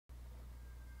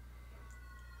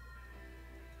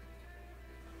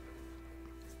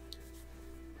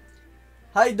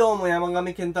はいどうも山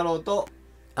上健太郎と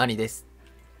兄です。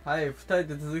はい2人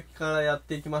で続きからやっ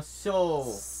ていきましょう。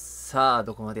さあ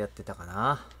どこまでやってたか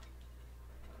な。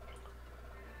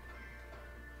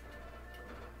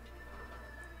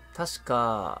確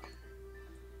か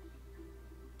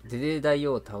デデ大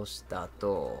王を倒した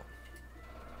後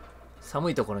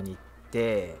寒いところに行っ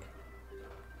て、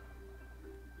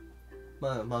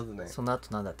まずね、その後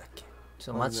何だったっけ。ち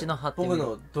ょっとまずね街の果て僕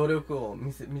の努力を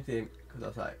見てく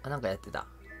ださい。あ、なんかやってた。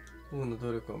僕の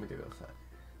努力を見てくださ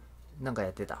い。なんか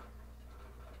やってた。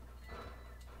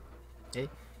え、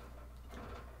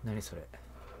何それ。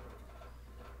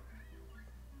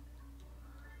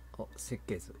お、設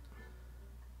計図。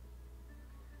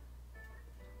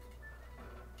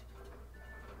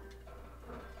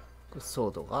ソ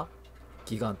ードが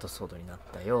ギガントソードになっ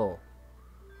たよ。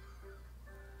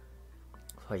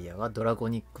ファイヤーがドラゴ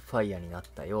ニックファイヤーになっ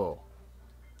たよ。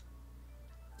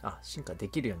あ、進化で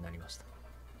きるようになりました。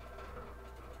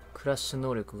クラッシュ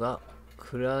能力が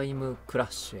クライムクラ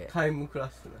ッシュへ。タイムクラ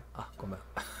ッシュね。あ、ごめん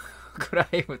クラ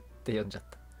イムって呼んじゃっ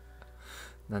た。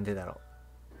なんでだろ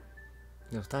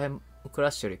う。でもタイムクラ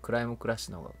ッシュよりクライムクラッシ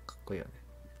ュの方がかっこいいよね。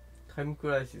タイムク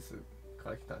ライシス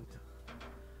から来たんじゃん。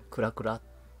クラクラっ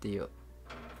ていう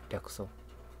略そう。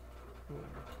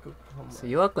それ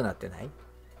う弱くなってない？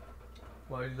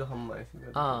ワイルドハンマーですね。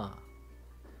ああ、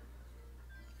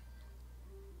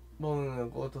ボムの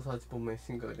オートサーチボムに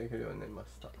進化ができるようになりまし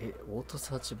た。オート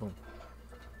サーチボム。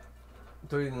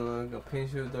ドリルのなんかペン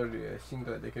シルドリルへ進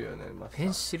化ができるようになりました。ペ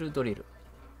ンシルドリル。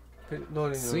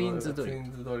ツインズドリ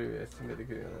ルへ進化で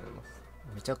きるようになります。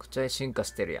めちゃくちゃ進化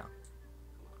してるやん。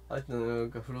相手の能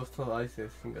力がフロストアイスへ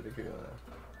進化できるような。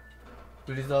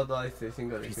ブリザードアイスへ進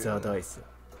化できるような。ブリザードアイス。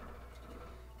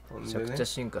めちゃくちゃね、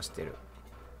進化してる。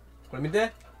これ見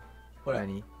て、これ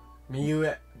何？右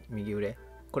上、右上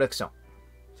コレクション。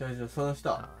じゃその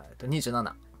下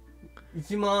27。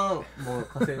1万も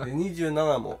稼いで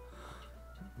27も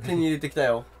手に入れてきた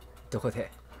よ。どこ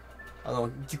で？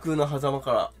時空の狭間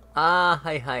から。ああ、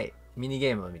はいはい。ミニ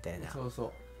ゲームみたいな。そう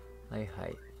そう、はいは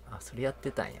い。あ、それやって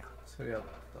たんや。それやって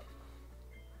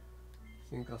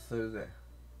た。進化するぜ。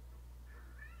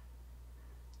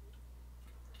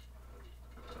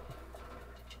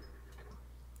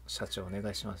社長お願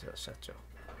いしますよ、社長。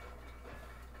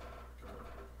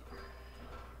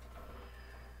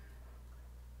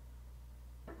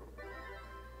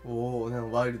おお、な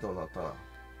んかワイルドになったな。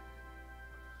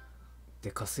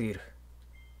でかすぎる。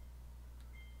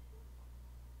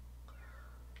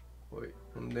おい、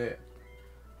ほんで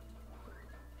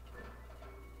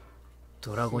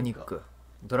ドラゴニック。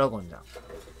ドラゴンじゃん。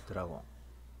ドラゴン。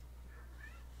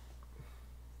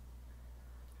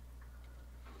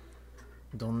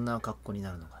どんな格好に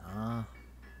なるのかな。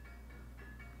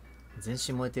全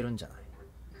身燃えてるんじゃない？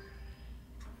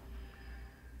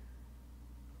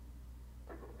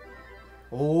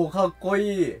おお、かっこ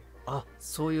いい。あ、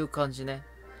そういう感じね。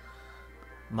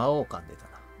魔王感出た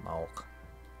な。魔王感。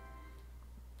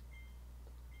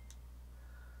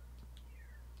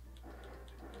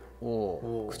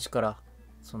おお、口から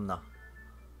そんな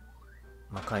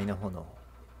魔界の炎。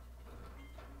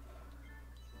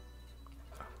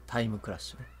タイムクラッ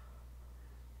シュね。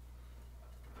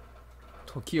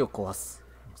時を壊す。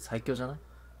最強じゃない？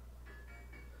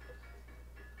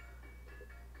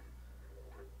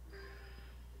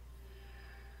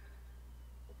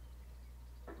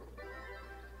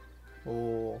お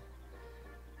お、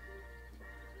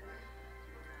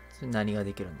それ何が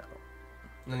できるんだろ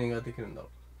何ができるんだろ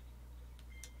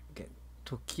う。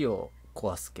時を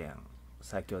壊す剣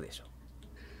最強でしょ。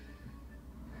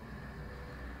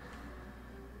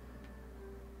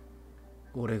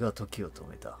俺が時を止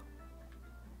めた。う。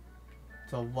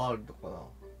ザ・ワールドかな。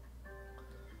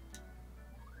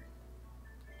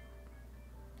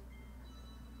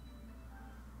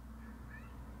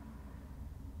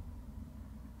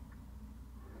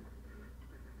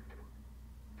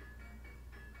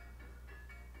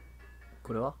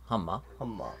これはハンマハ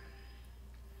ンマー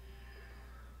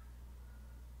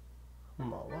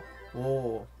はお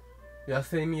お、野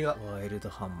生味が。ー。ワイルド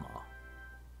ハンマー。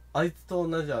あいつと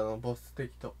同じボス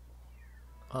敵と。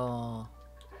あ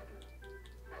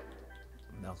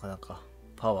ー、なかなか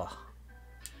パワ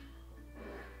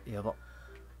ーやば。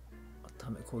た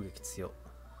め攻撃強っ。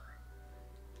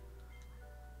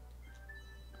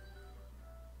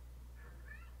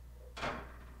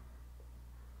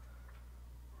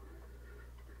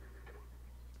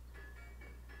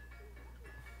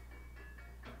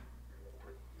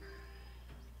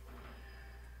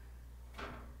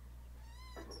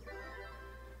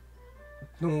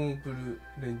ノーブル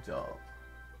レンジャー。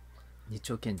二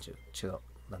丁拳銃違う。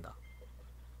なんだ。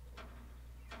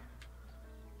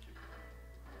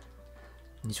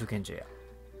二丁拳銃や。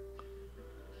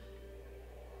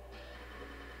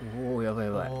おお、やばい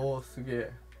やばい。おお、すげ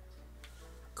え。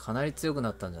かなり強く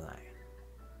なったんじゃない？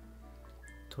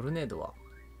トルネードは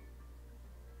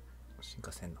進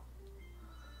化せんの？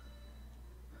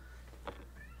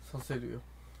させるよ。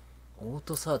オー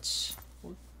トサーチ。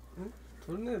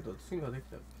トルネード進化でき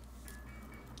たよ。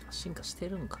進化して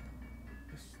るんか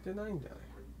な？してないんじゃない？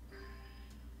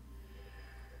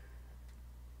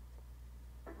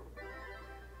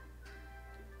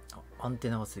アン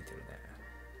テナがついてるね。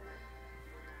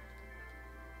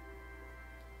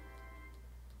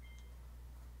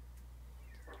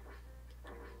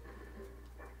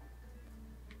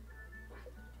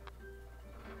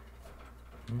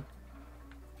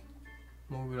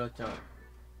モグラちゃん。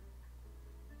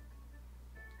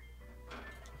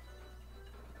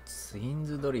ツイン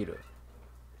ズドリル。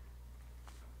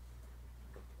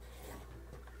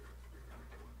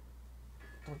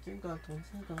とちんかとち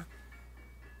んか。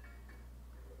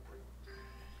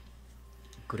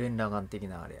グレン・ラガン的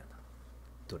なあれやな。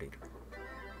ドリ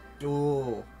ル。お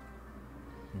お。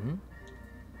ん？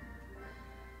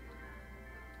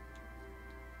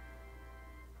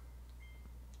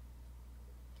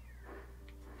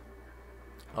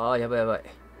ああ、やばいやばい。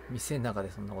店の中で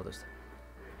そんなことした。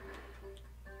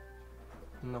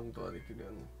そんなことができるよ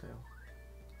うになったよ。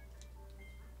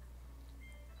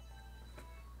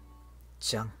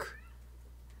ジャンク。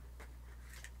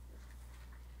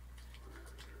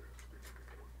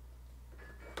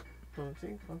とち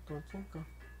んかとちんか。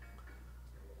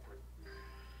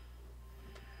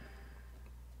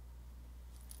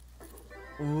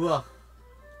うわ。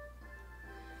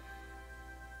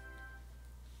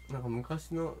なんか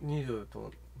昔のニードル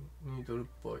とニードルっ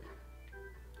ぽい。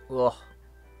うわ、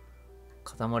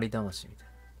塊魂みたい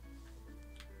な。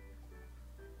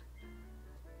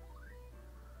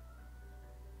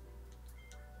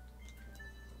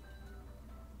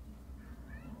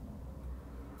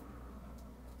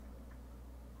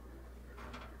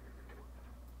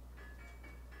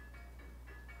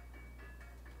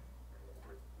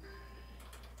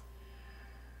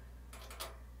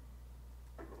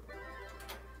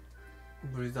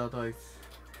ブリザードアイス。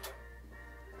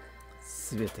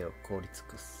すべてを凍り尽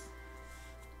くす。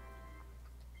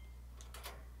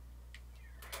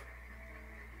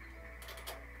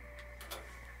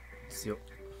強っ。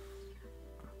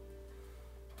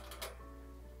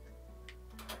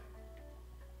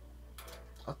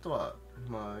あとは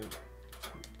まあいいよ。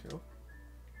ピ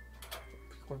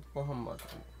コピコハンマーと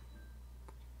かも。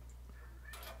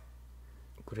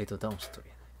グレートダウンしとる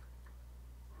やない。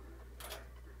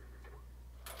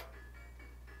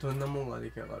どんなもんが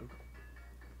出来上がるか。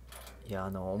いや、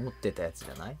思ってたやつ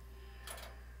じゃない？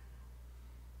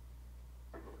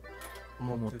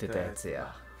思ってたやつ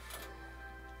や。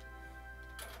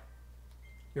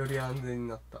より安全に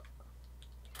なった。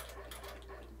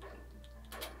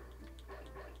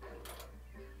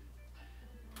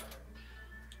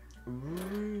う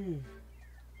ーい。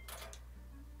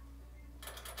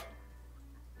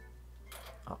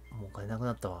あ、もうお金なく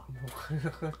なったわ。もうお金な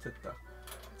くなっちゃった。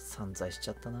散財しち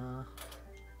ゃったな。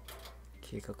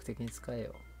計画的に使え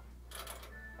よ。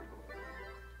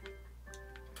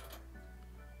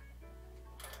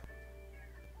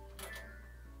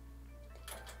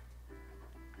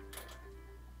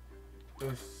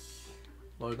よし、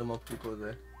ワールドマップ行こう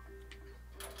ぜ。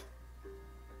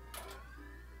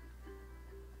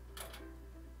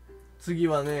次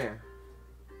はね、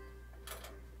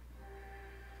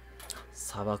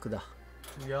砂漠だ。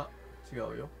いや違う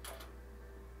よ。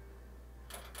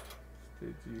ステ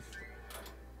ージリス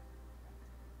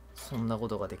そんなこ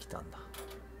とができたんだ。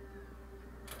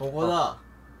ト。ここだ。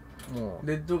も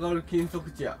レッドガル金属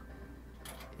地や。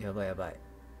うやばいやばい。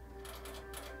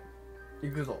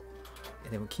行くぞ。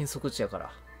でも金属地やか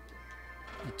ら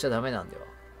行っちゃダメなんだよ。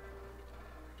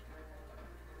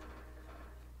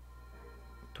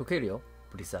溶けるよ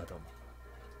ブリザードも。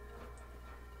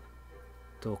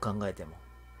どう考えても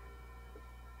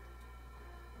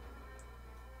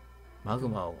マグ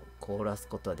マを凍らす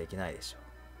ことはできないでしょ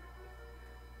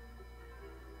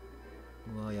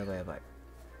う。うわ、やばいやばい。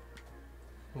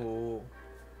おお。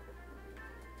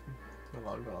なん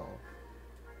かあるかな。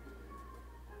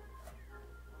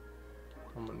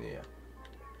あんまねえや。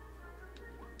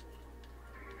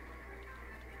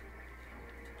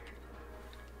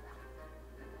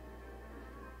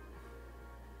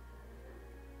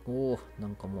おお、な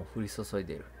んかもう降り注い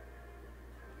でる。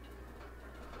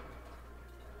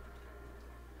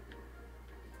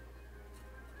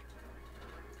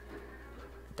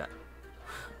痛い。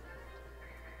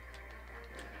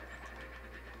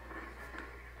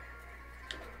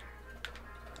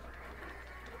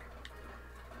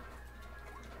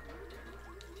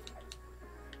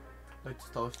あいつ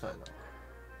倒したいな。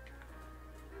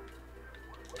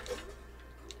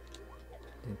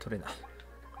全然取れない。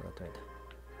これは取れない。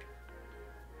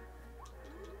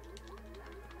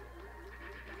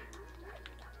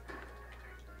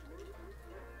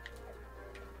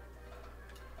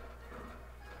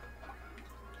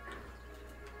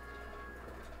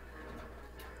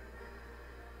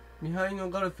見張りの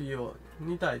ガルピーを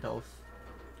2体倒す。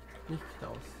2匹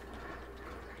倒す。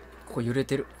ここ揺れ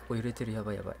てる。ここ揺れてる。や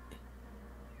ばいやばい。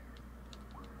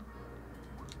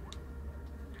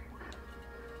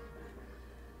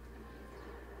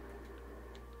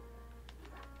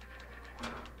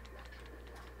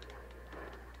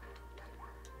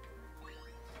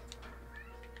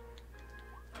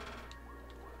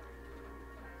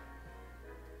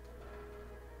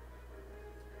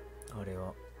あれ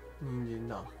は人参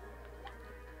だ。あ、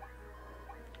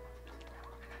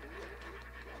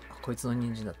こいつの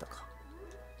人参だったか。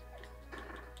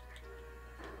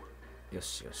よ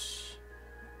しよし、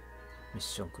ミッ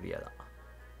ションクリアだ。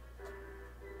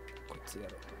こいつや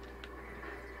ろ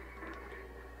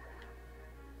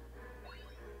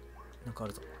う。なんかあ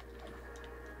るぞ。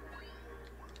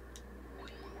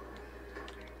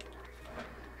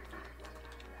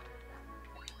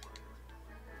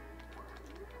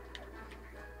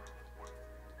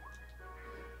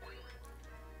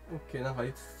オッケー、なんか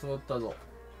5つ揃ったぞ。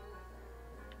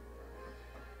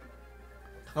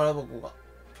宝箱が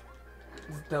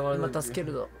絶対割れない。今助け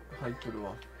るぞ。入っとる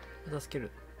わ。助け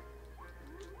る。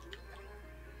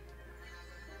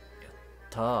やっ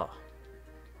たー。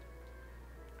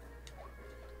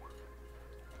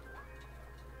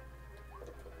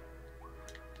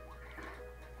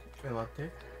待っ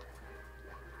て、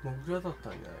モグラだった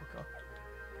んじゃないか。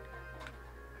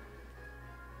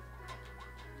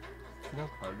なん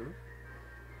かある？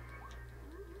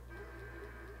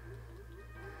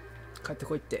帰って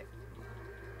こいって。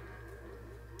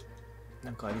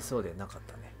なんかありそうでなかっ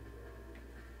たね。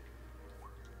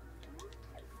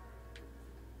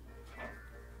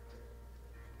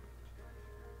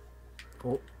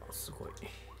お、すごい。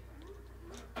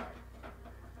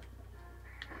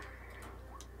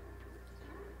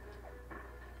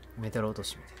メダル落と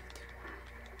しみたいになって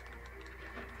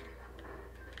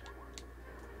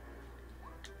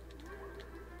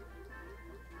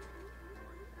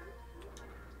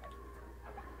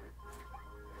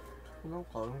る。なんか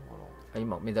あるのかあ、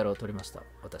今メダルを取りました、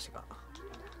私が。な。あ、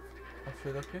そ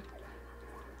れだけ？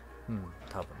うん、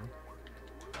多分ね。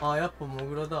あ、やっぱモ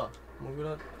グラだ。モグ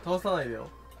ラ倒さないでよ。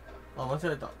あ、間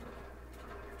違えた。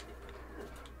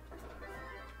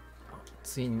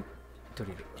ツインド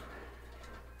リル。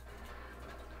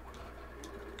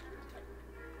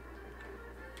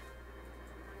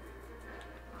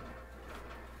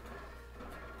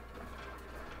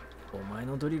お前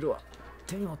のドリルは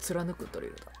天を貫くドリ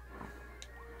ルだ。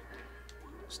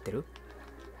知ってる？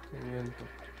なんとか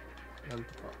なん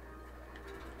とか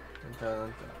なんちゃらなん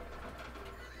ちゃ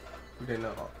ら腕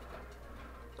長。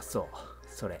そう、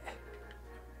それ。ね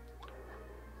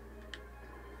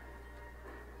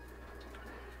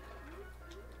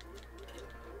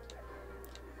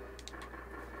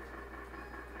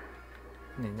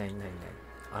え、なになになに、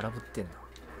荒ぶってんな。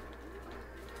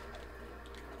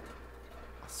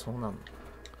あ、そうなの。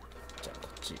じゃあこ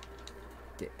っち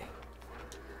で、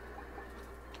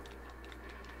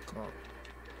こ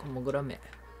のモグラめ、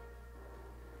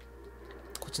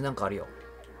こっちなんかあるよ。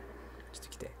ちょっと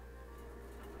来て。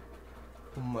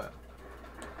ほんまや。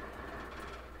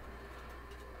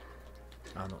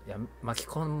巻き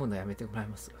込むのやめてもらえ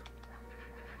ます？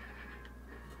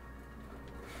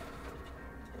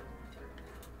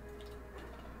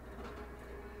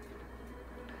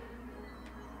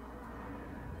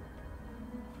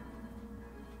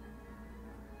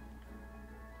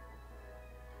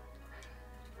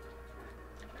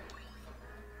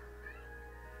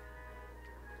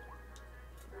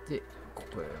で、こ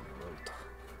こへ戻ると。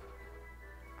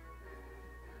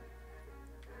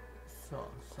さあ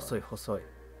さあ。細い細い。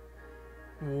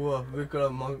うわ、上から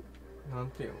なん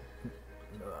ていう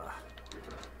の、うわ、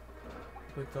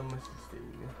こいつは無視していいね。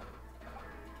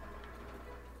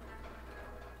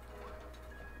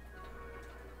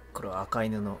これは赤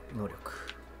犬の能力。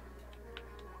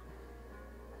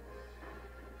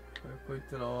こい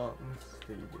つらは無視し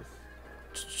ていい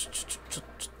です。ちょっ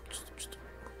と。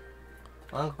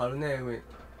あ、なんかあるね、上に。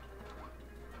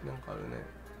なんかあるね。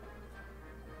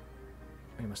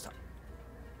ありました。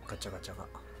ガチャガチャが。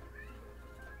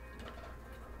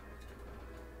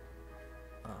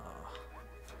ああ。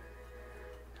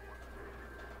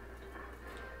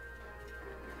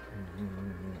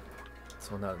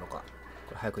そうなるのか。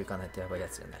これ早く行かないとやばいや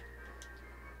つじゃない。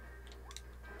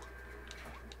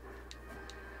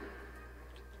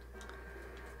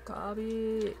カービ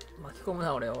ィ巻き込む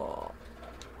な俺を。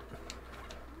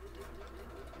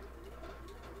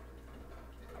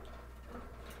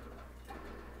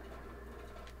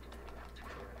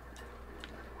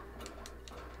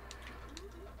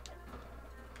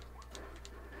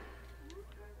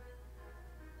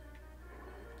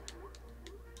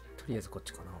とりあえずこっ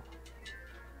ちかな。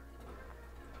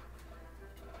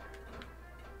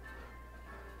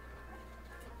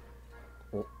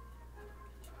お、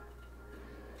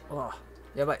うわ、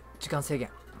やばい、時間制限。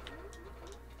こ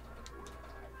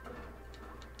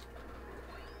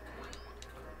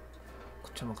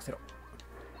っちを任せろ。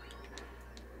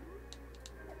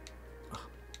あ、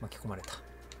巻き込まれた。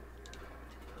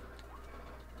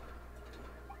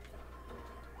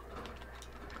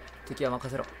敵は任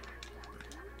せろ。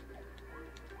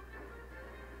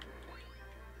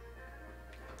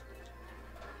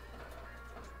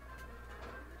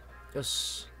よ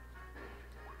し。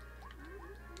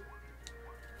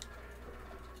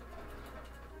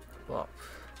ワープ。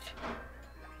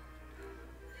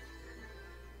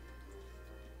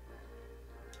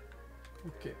オ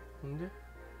ッケー。ほんで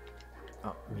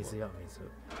あ、水や水。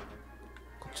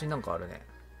こっちになんかあるね。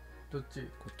どっち？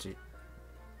こっち。こ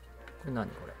れ何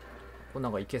これ。これな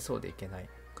んかいけそうでいけない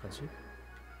感じ。い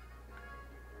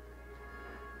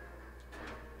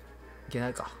けな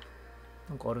いか。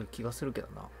なんかある気がするけど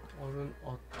な。あ、い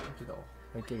けたわ。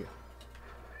いけるよ。よ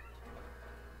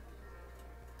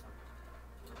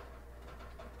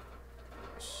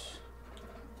し。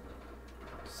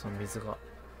その水が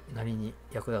何に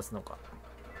役立つのか。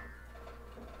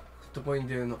どこに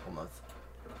出るのかまず。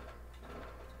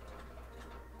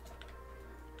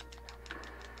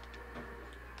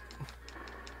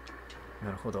な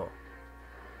るほど。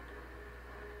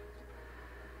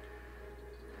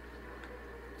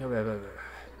やばいやばいやばい。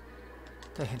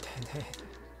大変大変大変。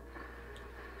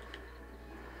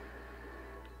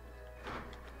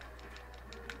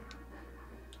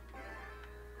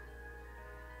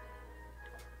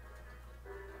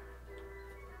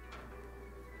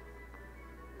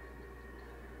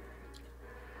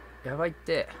やばいっ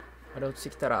て。あれ落ちて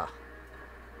きたら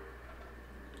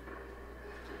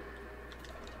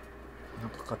なん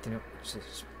か勝手に落ちて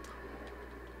しまっ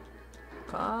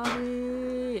た。カービ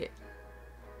ィ。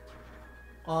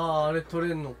ああ、あれ取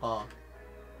れんのか。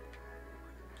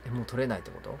もう取れないっ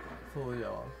てこと？そうや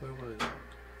わ、そういうことじゃ。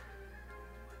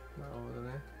なるほど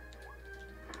ね。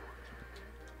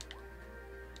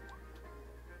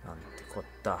なんてこっ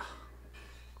た。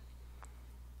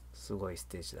すごいス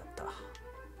テージだった。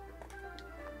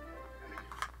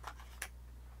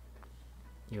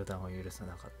予断を許さ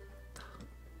なかった。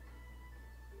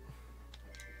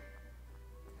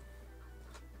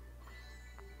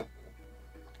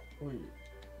おい。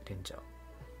レンジャー。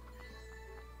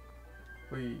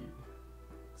おい。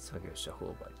作業者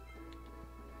頬張り。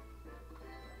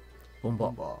ボン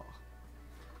バー。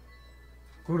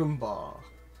ゴルンバー。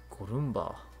ゴルン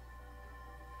バー。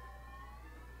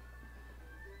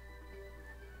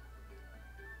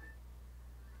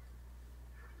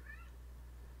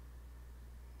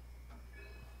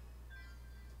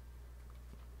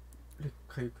劣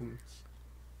化行く道。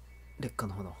劣化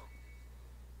の炎。